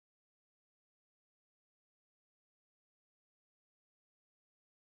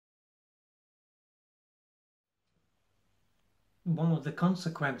one of the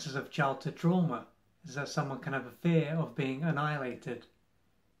consequences of childhood trauma is that someone can have a fear of being annihilated.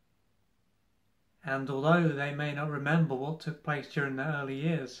 And although they may not remember what took place during their early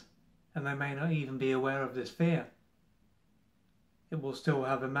years, and they may not even be aware of this fear, it will still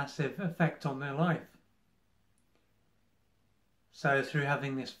have a massive effect on their life. So through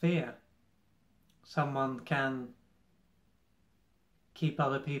having this fear, someone can keep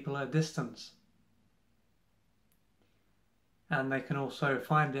other people at a distance. And they can also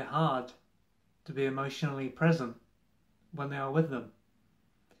find it hard to be emotionally present when they are with them.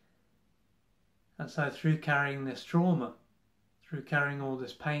 And so through carrying this trauma, through carrying all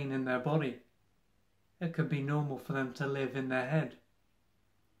this pain in their body, it could be normal for them to live in their head.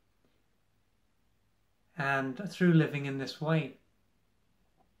 And through living in this way,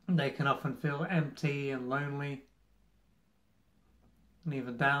 they can often feel empty and lonely, and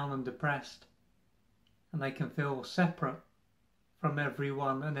even down and depressed. And they can feel separate from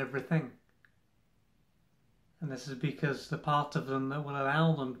everyone and everything. And this is because the part of them that will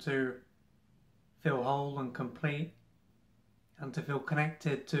allow them to feel whole and complete and to feel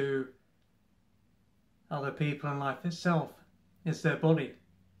connected to other people and life itself is their body.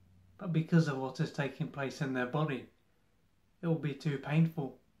 But because of what is taking place in their body, it will be too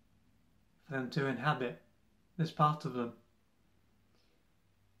painful for them to inhabit this part of them.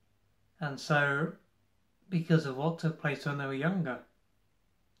 And so, because of what took place when they were younger,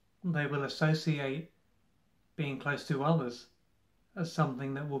 they will associate being close to others as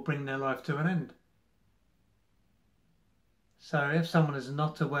something that will bring their life to an end. So if someone is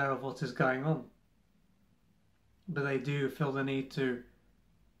not aware of what is going on, but they do feel the need to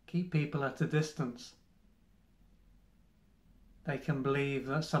keep people at a distance, they can believe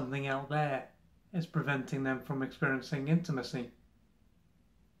that something out there is preventing them from experiencing intimacy.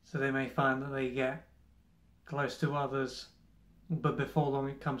 So they may find that they get close to others, but before long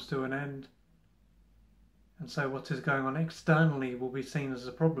it comes to an end. And so what is going on externally will be seen as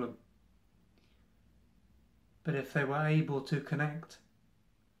a problem. But if they were able to connect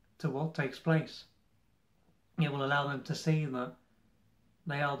to what takes place, it will allow them to see that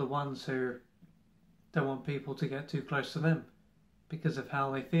they are the ones who don't want people to get too close to them because of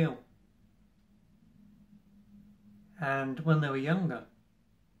how they feel. And when they were younger,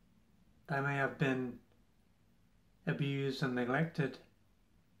 they may have been abused and neglected,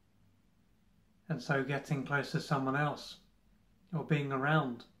 and so getting close to someone else or being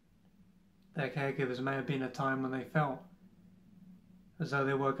around their caregivers may have been a time when they felt as though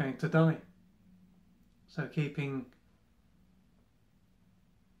they were going to die. So keeping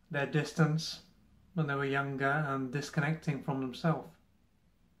their distance when they were younger and disconnecting from themselves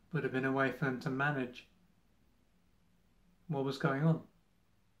would have been a way for them to manage what was going on.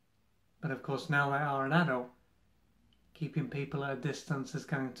 But of course, now they are an adult, keeping people at a distance is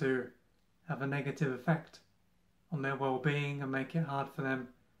going to have a negative effect on their well-being and make it hard for them,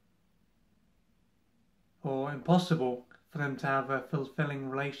 or impossible for them, to have a fulfilling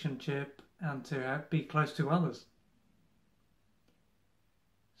relationship and to be close to others.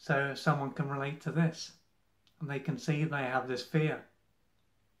 So someone can relate to this, and they can see they have this fear,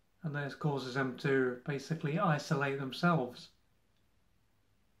 and this causes them to basically isolate themselves.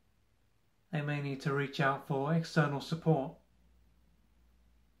 They may need to reach out for external support,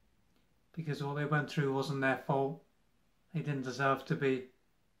 because what they went through wasn't their fault. They didn't deserve to be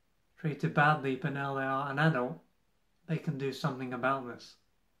treated badly, but now they are an adult, they can do something about this.